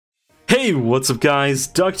Hey, what's up guys,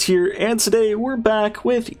 Duct here, and today we're back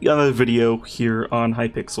with another video here on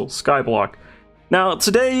Hypixel Skyblock. Now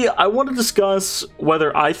today I want to discuss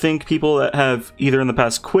whether I think people that have either in the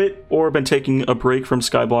past quit or been taking a break from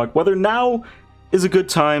Skyblock, whether now is a good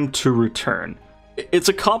time to return. It's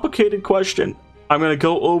a complicated question. I'm going to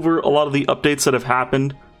go over a lot of the updates that have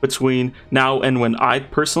happened between now and when I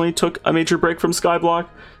personally took a major break from Skyblock,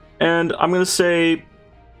 and I'm going to say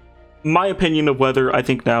my opinion of whether I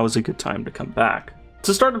think now is a good time to come back.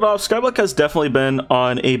 To start it off, Skyblock has definitely been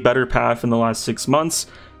on a better path in the last 6 months,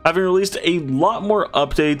 having released a lot more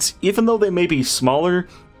updates. Even though they may be smaller,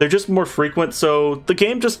 they're just more frequent, so the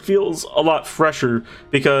game just feels a lot fresher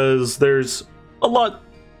because there's a lot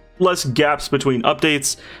less gaps between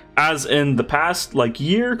updates. As in the past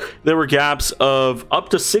year, there were gaps of up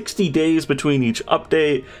to 60 days between each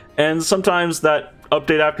update, and sometimes that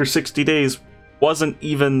update after 60 days wasn't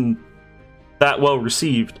even that well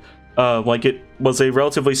received. It was a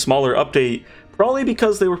relatively smaller update, probably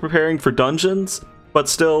because they were preparing for dungeons, but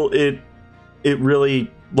still it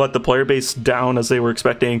really let the player base down, as they were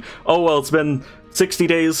expecting, oh well, it's been 60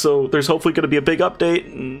 days, so there's hopefully going to be a big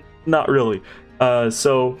update. Not really.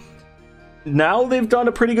 So now they've done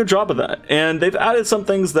a pretty good job of that, and they've added some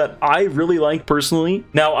things that I really like personally.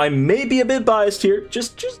 Now I may be a bit biased here,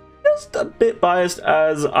 just a bit biased,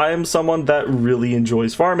 as I am someone that really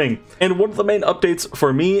enjoys farming. And one of the main updates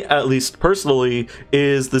for me, at least personally,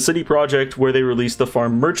 is the city project where they released the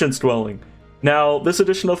Farm Merchant's Dwelling. Now, this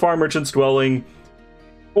edition of Farm Merchant's Dwelling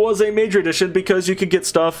was a major addition because you could get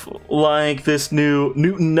stuff like this new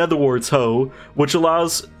Newton Netherwarts hoe, which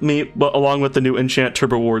allows me, along with the new enchant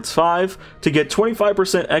Turbo Wards 5, to get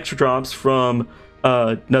 25% extra drops from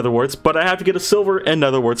Netherwarts, but I have to get a silver and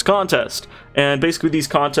Netherwarts contest. And basically these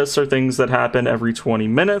contests are things that happen every 20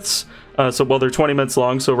 minutes. Well, they're 20 minutes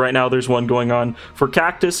long, so right now there's one going on for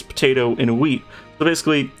cactus, potato, and wheat. So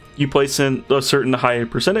basically you place in a certain high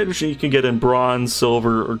percentage and you can get in bronze,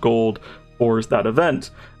 silver, or gold for that event.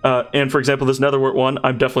 And for example, this Netherwort one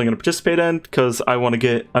I'm definitely going to participate in because I want to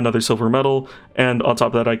get another silver medal, and on top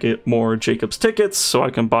of that I get more Jacob's tickets so I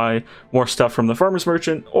can buy more stuff from the farmer's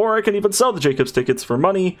merchant, or I can even sell the Jacob's tickets for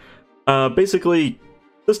money. Basically,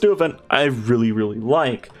 this new event I really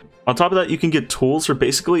like. On top of that, you can get tools for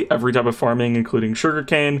basically every type of farming, including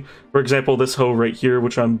sugarcane. For example, this hoe right here,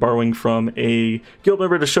 which I'm borrowing from a guild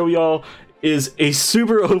member to show y'all, is a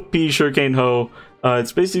super OP sugarcane hoe.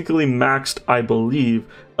 It's basically maxed, I believe,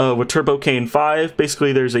 with Turbo Cane 5.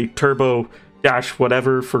 Basically, there's a turbo dash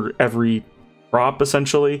whatever for every crop,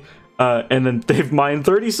 essentially. And then they've mined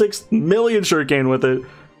 36 million sugarcane with it,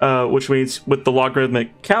 which means with the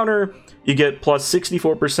logarithmic counter, you get plus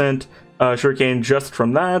 64% sugarcane just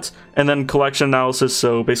from that. And then collection analysis,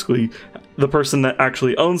 so basically the person that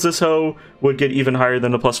actually owns this hoe would get even higher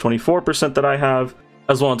than the plus 24% that I have.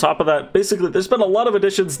 As well, on top of that, basically, there's been a lot of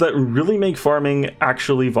additions that really make farming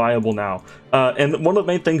actually viable now. And one of the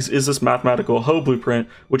main things is this mathematical hoe blueprint,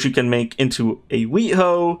 which you can make into a wheat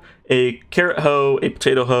hoe, a carrot hoe, a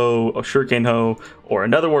potato hoe, a sugarcane hoe, or a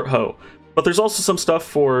Netherwort hoe. But there's also some stuff,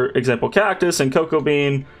 for example, cactus and cocoa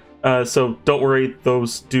bean. So don't worry,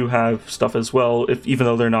 those do have stuff as well, even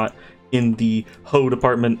though they're not in the hoe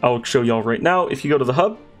department. I'll show y'all right now. If you go to the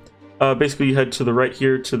hub, basically you head to the right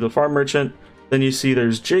here to the farm merchant. Then you see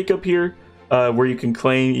there's Jacob here, where you can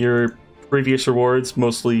claim your previous rewards,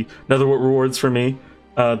 mostly Netherwort rewards for me,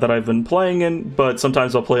 that I've been playing in, but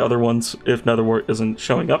sometimes I'll play other ones if Netherwort isn't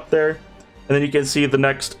showing up there. And then you can see the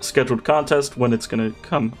next scheduled contest when it's going to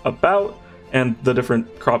come about, and the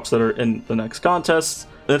different crops that are in the next contests.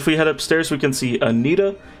 And if we head upstairs, we can see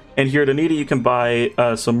Anita, and here at Anita you can buy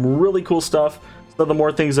some really cool stuff. So the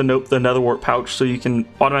more things to note, the Netherwort pouch, so you can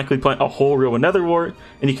automatically plant a whole row of Netherwort,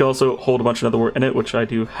 and you can also hold a bunch of Netherwort in it, which I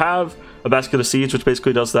do have. A basket of seeds, which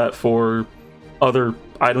basically does that for other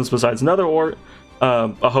items besides Netherwort.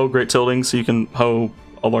 A hoe great tilting, so you can hoe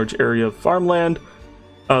a large area of farmland.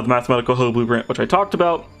 The mathematical hoe blueprint, which I talked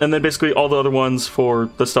about, and then basically all the other ones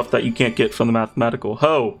for the stuff that you can't get from the mathematical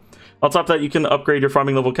hoe. On top of that, you can upgrade your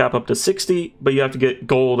farming level cap up to 60, but you have to get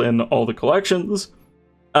gold in all the collections.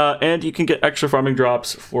 And you can get extra farming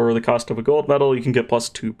drops for the cost of a gold medal. You can get plus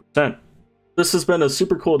 2%. This has been a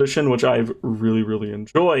super cool addition, which I've really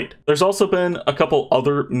enjoyed. There's also been a couple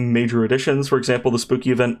other major additions. For example, the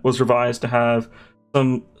spooky event was revised to have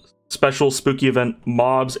some special spooky event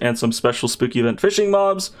mobs and some special spooky event fishing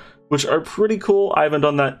mobs, which are pretty cool. I haven't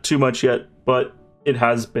done that too much yet, but it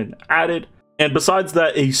has been added. And besides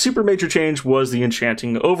that, a super major change was the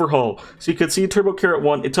enchanting overhaul. So you can see Turbo Carrot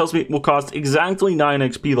 1, it tells me it will cost exactly 9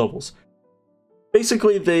 XP levels.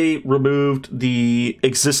 Basically, they removed the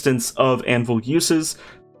existence of anvil uses.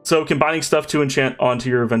 So combining stuff to enchant onto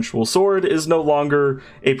your eventual sword is no longer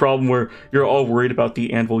a problem where you're all worried about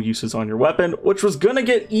the anvil uses on your weapon, which was gonna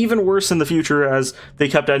get even worse in the future as they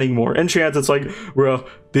kept adding more enchants. It's like, bro,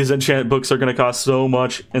 these enchant books are gonna cost so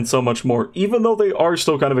much and so much more, even though they are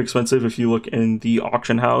still kind of expensive. If you look in the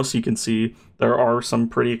auction house, you can see there are some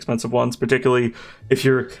pretty expensive ones, particularly if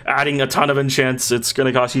you're adding a ton of enchants. It's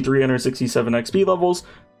gonna cost you 367 XP levels,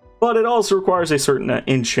 but it also requires a certain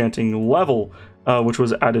enchanting level, which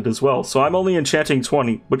was added as well. So I'm only enchanting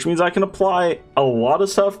 20, which means I can apply a lot of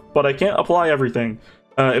stuff, but I can't apply everything.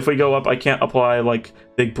 If we go up, I can't apply like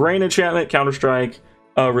Big Brain enchantment, Counter-Strike,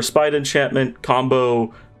 Respite enchantment,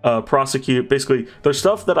 combo, prosecute. Basically, there's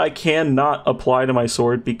stuff that I cannot apply to my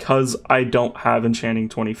sword because I don't have enchanting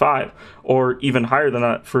 25, or even higher than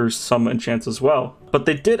that for some enchants as well. But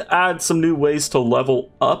they did add some new ways to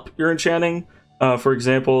level up your enchanting. For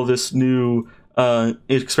example, this new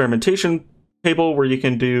experimentation table where you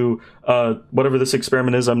can do whatever this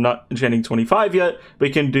experiment is. I'm not enchanting 25 yet, but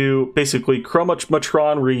you can do basically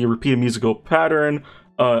Chromatron, where you repeat a musical pattern,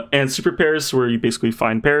 and super pairs, where you basically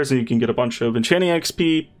find pairs and you can get a bunch of enchanting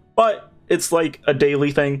XP, but it's like a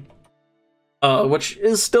daily thing, which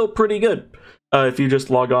is still pretty good if you just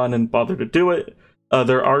log on and bother to do it.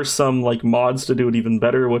 There are some like mods to do it even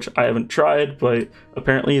better, which I haven't tried, but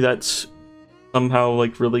apparently that's somehow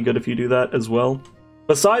like really good if you do that as well.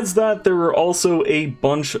 Besides that, there were also a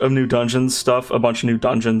bunch of new dungeons stuff, a bunch of new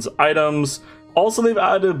dungeons items. Also, they've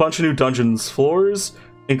added a bunch of new dungeons floors,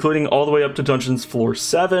 including all the way up to dungeons floor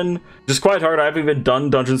 7. Just quite hard. I haven't even done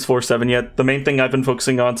dungeons floor 7 yet. The main thing I've been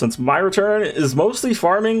focusing on since my return is mostly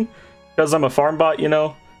farming, because I'm a farm bot, you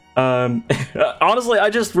know. Honestly, I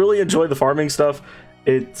just really enjoy the farming stuff.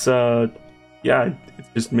 It's yeah, it's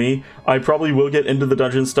just me. I probably will get into the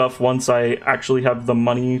dungeon stuff once I actually have the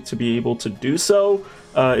money to be able to do so.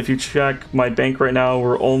 If you check my bank right now,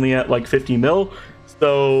 we're only at like 50 mil.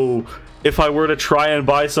 So if I were to try and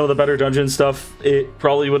buy some of the better dungeon stuff, it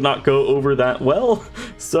probably would not go over that well.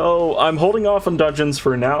 So I'm holding off on dungeons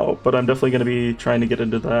for now, but I'm definitely going to be trying to get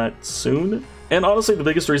into that soon. And honestly, the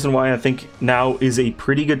biggest reason why I think now is a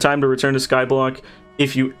pretty good time to return to Skyblock,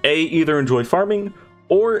 if you either enjoy farming,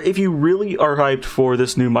 or if you really are hyped for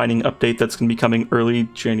this new mining update that's going to be coming early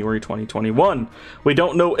January 2021. We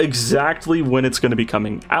don't know exactly when it's going to be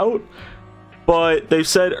coming out, but they've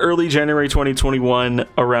said early January 2021,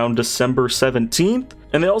 around December 17th.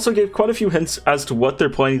 And they also gave quite a few hints as to what they're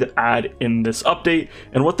planning to add in this update,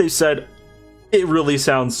 and what they've said, it really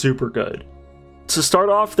sounds super good. To start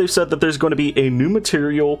off, they've said that there's going to be a new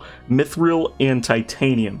material, mithril and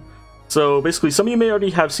titanium. So basically, some of you may already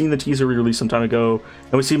have seen the teaser we released some time ago,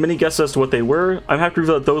 and we see many guesses as to what they were. I'm happy to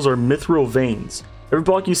reveal that those are mithril veins. Every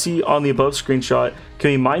block you see on the above screenshot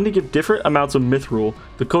can be mined to give different amounts of mithril.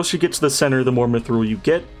 The closer you get to the center, the more mithril you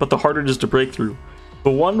get, but the harder it is to break through.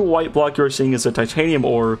 The one white block you're seeing is a titanium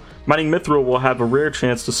ore. Mining mithril will have a rare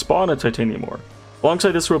chance to spawn a titanium ore.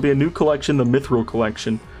 Alongside this will be a new collection, the mithril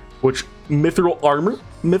collection, which mithril armor,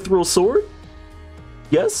 mithril sword.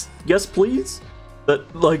 Yes, yes, please.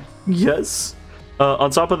 That, like, yes.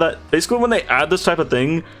 On top of that, basically when they add this type of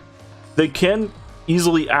thing, they can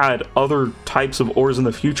easily add other types of ores in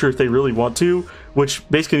the future if they really want to, which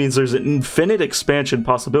basically means there's an infinite expansion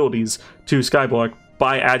possibilities to Skyblock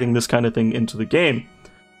by adding this kind of thing into the game.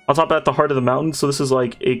 On top of that, the heart of the mountain, so this is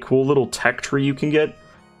like a cool little tech tree you can get.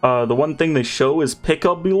 The one thing they show is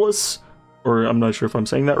Pickabulous, or I'm not sure if I'm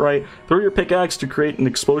saying that right. Throw your pickaxe to create an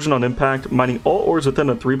explosion on impact, mining all ores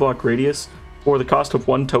within a 3-block radius for the cost of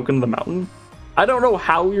 1 token of the mountain. I don't know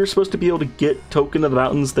how you're supposed to be able to get token of the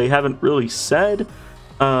mountains. They haven't really said,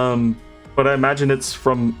 but I imagine it's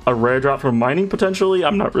from a rare drop from mining potentially.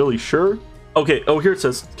 I'm not really sure. Okay, oh, here it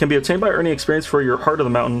says, can be obtained by earning experience for your heart of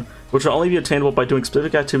the mountain, which will only be attainable by doing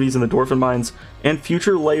specific activities in the dwarven mines and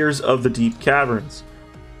future layers of the deep caverns.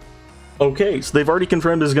 Okay, so they've already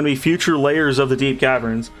confirmed there's going to be future layers of the deep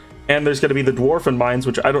caverns, and there's going to be the dwarven mines,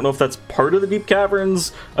 which I don't know if that's part of the deep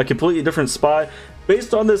caverns, a completely different spot.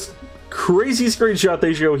 Based on this crazy screenshot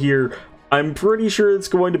they show here, I'm pretty sure it's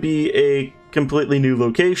going to be a completely new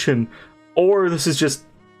location, or this is just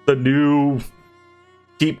the new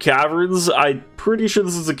deep caverns. I'm pretty sure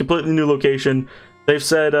this is a completely new location. They've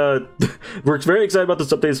said, we're very excited about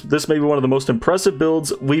this update. This may be one of the most impressive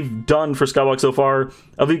builds we've done for Skyblock so far.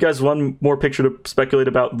 I'll give you guys one more picture to speculate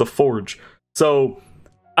about the Forge. So,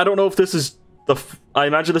 I don't know if this is I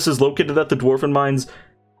imagine this is located at the dwarven mines.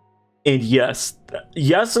 And yes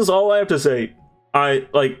is all I have to say.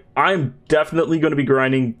 I'm definitely going to be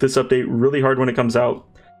grinding this update really hard when it comes out.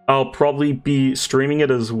 I'll probably be streaming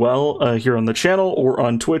it as well here on the channel or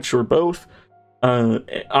on Twitch or both.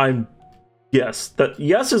 I'm Yes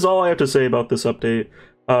is all I have to say about this update.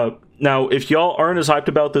 Now, if y'all aren't as hyped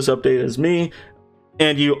about this update as me,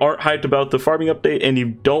 and you aren't hyped about the farming update, and you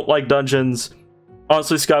don't like dungeons,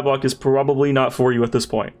 honestly, Skyblock is probably not for you at this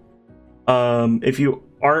point. If you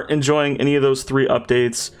aren't enjoying any of those 3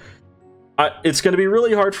 updates, it's going to be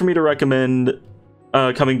really hard for me to recommend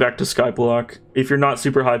coming back to Skyblock if you're not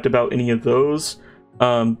super hyped about any of those.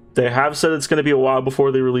 They have said it's going to be a while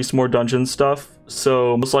before they release more dungeon stuff,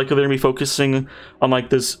 so most likely they're going to be focusing on like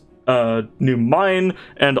this new mine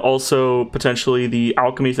and also potentially the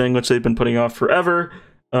alchemy thing, which they've been putting off forever,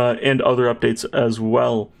 and other updates as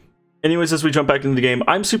well. Anyways, as we jump back into the game,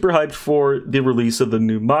 I'm super hyped for the release of the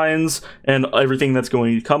new mines and everything that's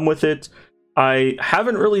going to come with it. I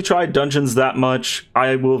haven't really tried dungeons that much.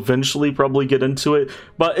 I will eventually probably get into it,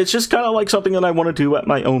 but it's just kind of like something that I want to do at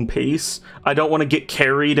my own pace. I don't want to get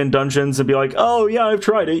carried in dungeons and be like, oh yeah, I've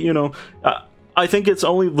tried it, you know. I think it's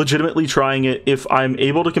only legitimately trying it if I'm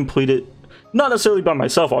able to complete it, not necessarily by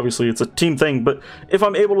myself, obviously, it's a team thing, but if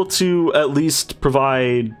I'm able to at least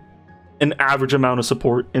provide an average amount of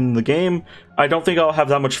support in the game, I don't think I'll have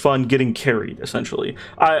that much fun getting carried, essentially.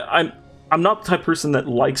 I'm not the type of person that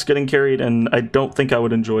likes getting carried, and I don't think I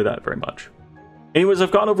would enjoy that very much. Anyways,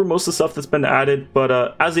 I've gone over most of the stuff that's been added,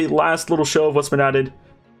 but as a last little show of what's been added,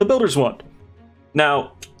 the Builder's Wand.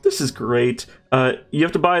 Now, this is great. You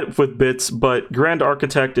have to buy it with bits, but Grand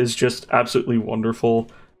Architect is just absolutely wonderful.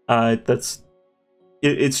 It's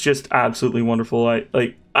just absolutely wonderful.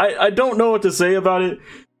 I don't know what to say about it,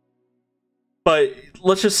 but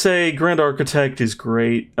let's just say Grand Architect is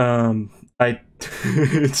great.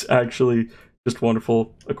 It's actually just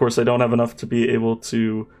wonderful. Of course, I don't have enough to be able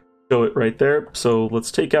to show it right there, so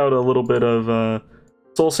let's take out a little bit of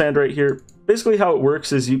soul sand right here. Basically, how it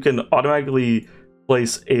works is you can automatically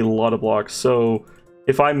place a lot of blocks. So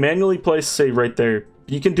if I manually place, say, right there,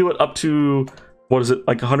 you can do it up to, what is it,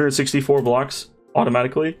 like 164 blocks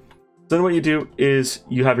automatically. Then what you do is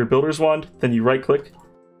you have your Builder's Wand, then you right-click,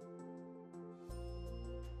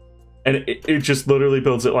 and it just literally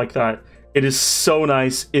builds it like that. It is so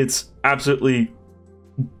nice. It's absolutely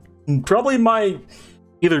probably my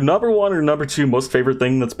either number 1 or number 2 most favorite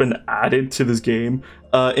thing that's been added to this game.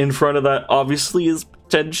 In front of that, obviously, is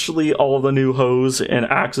potentially all the new hoes and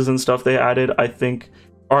axes and stuff they added, I think,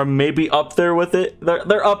 are maybe up there with it.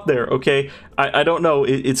 They're up there, okay? I don't know.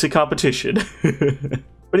 It's a competition.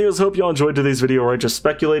 But anyways, hope y'all enjoyed today's video where I just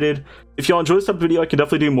speculated. If y'all enjoyed this type of video, I can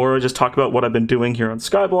definitely do more. I just talk about what I've been doing here on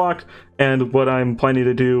Skyblock and what I'm planning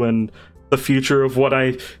to do and the future of what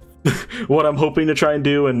I'm hoping to try and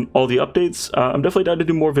do and all the updates. I'm definitely down to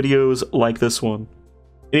do more videos like this one.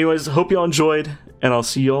 Anyways, hope y'all enjoyed, and I'll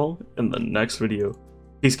see y'all in the next video.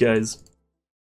 Peace, guys.